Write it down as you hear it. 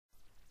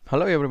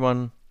Hello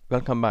everyone,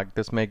 welcome back.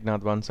 This is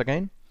Meganadha once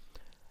again.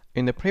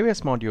 In the previous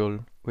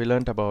module, we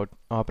learned about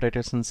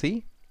operators in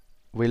C.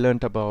 We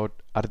learned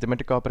about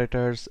arithmetic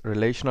operators,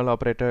 relational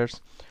operators,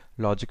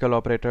 logical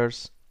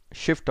operators,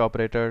 shift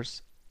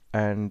operators,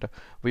 and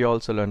we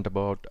also learned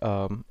about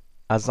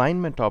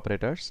assignment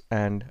operators,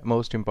 and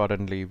most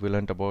importantly, we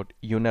learned about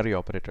unary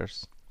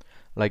operators.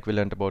 Like we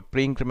learned about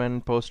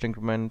pre-increment,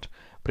 post-increment,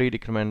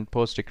 pre-decrement,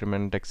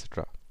 post-decrement,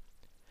 etc.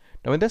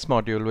 Now in this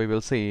module, we will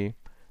see,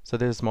 so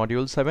this is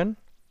module 7,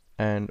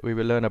 and we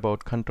will learn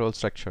about control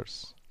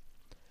structures.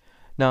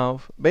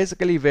 Now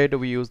basically, where do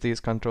we use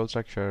these control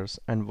structures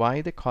and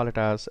why they call it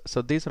as,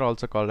 so these are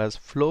also called as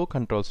flow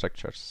control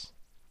structures.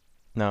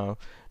 Now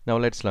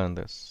let's learn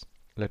this.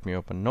 Let me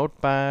open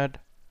Notepad,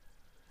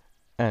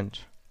 and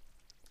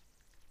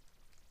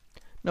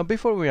now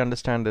before we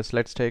understand this,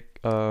 let's take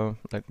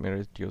let me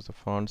reduce the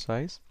font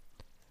size.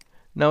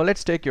 Now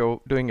let's take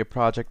you doing a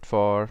project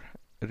for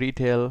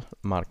retail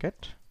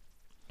market.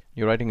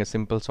 You're writing a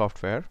simple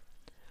software,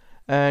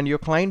 and your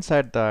client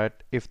said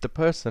that if the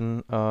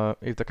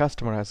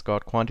customer has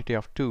got quantity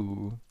of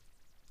 2,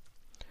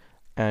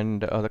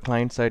 and the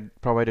client side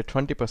provided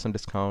 20%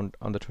 discount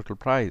on the total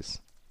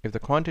price. If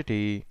the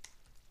quantity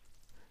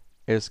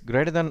is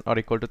greater than or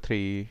equal to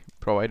 3,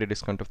 provide a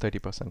discount of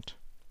 30%.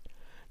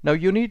 Now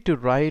you need to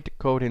write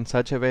code in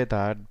such a way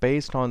that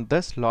based on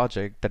this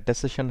logic, the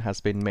decision has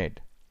been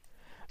made.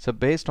 So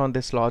based on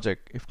this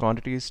logic, if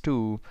quantity is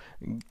 2,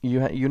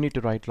 you need to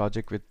write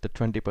logic with the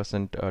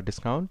 20%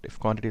 discount. If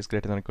quantity is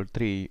greater than or equal to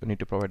 3, you need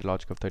to provide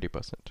logic of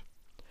 30%.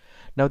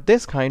 Now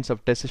this kinds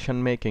of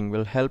decision making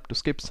will help to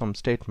skip some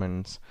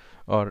statements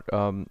or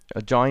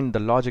join the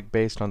logic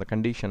based on the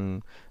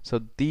condition.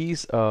 So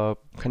these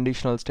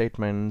conditional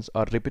statements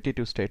are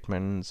repetitive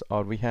statements,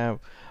 or we have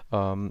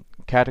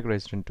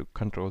categorized into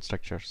control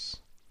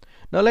structures.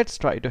 Now let's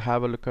try to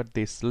have a look at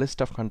this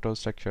list of control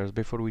structures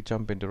before we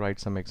jump into write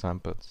some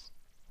examples,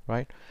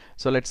 right?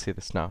 So let's see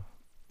this now.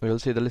 We will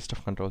see the list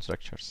of control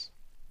structures.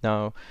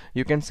 Now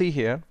you can see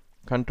here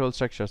control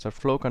structures or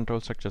flow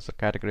control structures are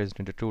categorized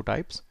into 2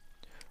 types.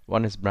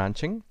 One is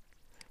branching.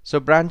 So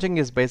branching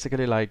is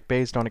basically like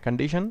based on a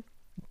condition,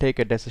 take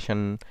a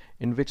decision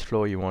in which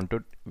flow you want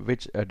to,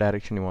 which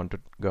direction you want to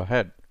go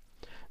ahead.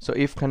 So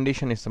if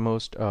condition is the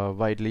most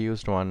widely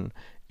used one,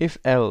 if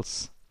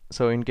else.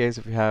 So in case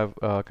if you have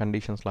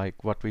conditions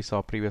like what we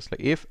saw previously,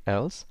 if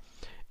else,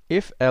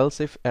 if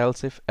else, if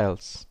else, if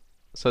else.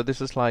 So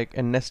this is like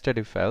a nested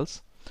if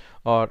else,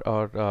 or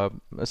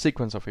a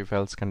sequence of if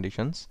else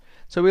conditions.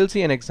 So we'll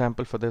see an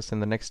example for this in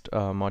the next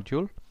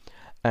module.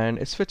 And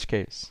a switch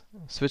case.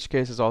 Switch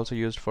case is also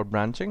used for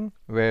branching,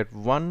 where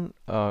one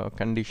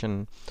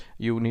condition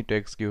you need to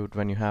execute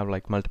when you have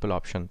like multiple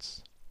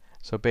options.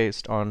 So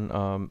based on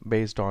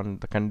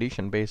the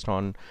condition, based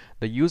on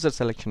the user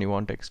selection, you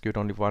want to execute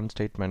only one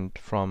statement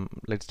from,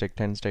 let's take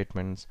 10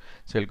 statements.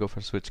 So you'll go for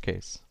switch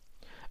case.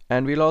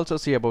 And we'll also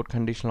see about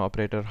conditional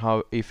operator,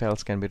 how if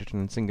else can be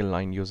written in single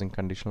line using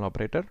conditional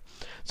operator.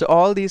 So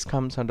all these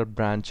comes under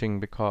branching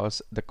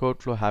because the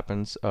code flow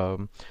happens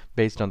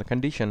based on the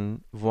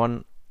condition.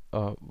 One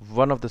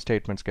of the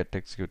statements get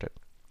executed.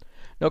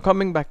 Now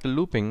coming back to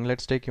looping,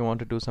 let's take you want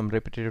to do some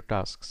repetitive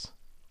tasks.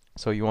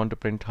 So you want to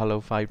print hello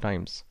 5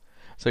 times.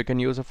 So you can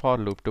use a for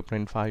loop to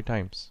print 5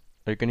 times,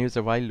 or you can use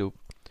a while loop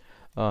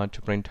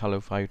to print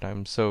hello 5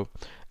 times. So,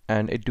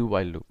 and a do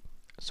while loop.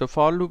 So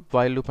for loop,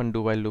 while loop, and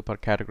do while loop are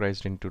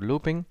categorized into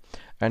looping,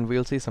 and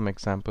we'll see some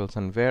examples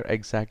and where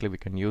exactly we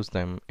can use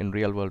them in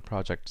real world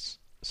projects.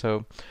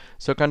 So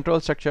control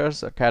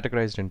structures are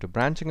categorized into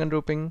branching and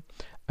looping.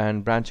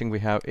 And branching we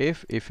have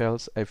if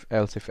else, if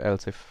else, if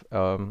else, if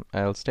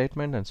else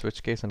statement, and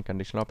switch case and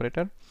conditional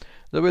operator.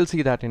 So we'll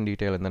see that in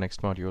detail in the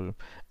next module.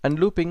 And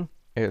looping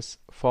is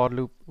for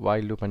loop,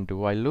 while loop, and do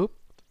while loop.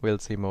 We'll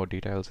see more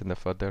details in the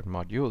further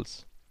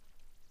modules.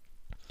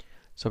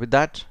 So with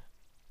that,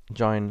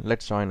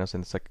 let's join us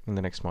in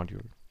the next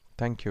module.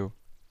 Thank you.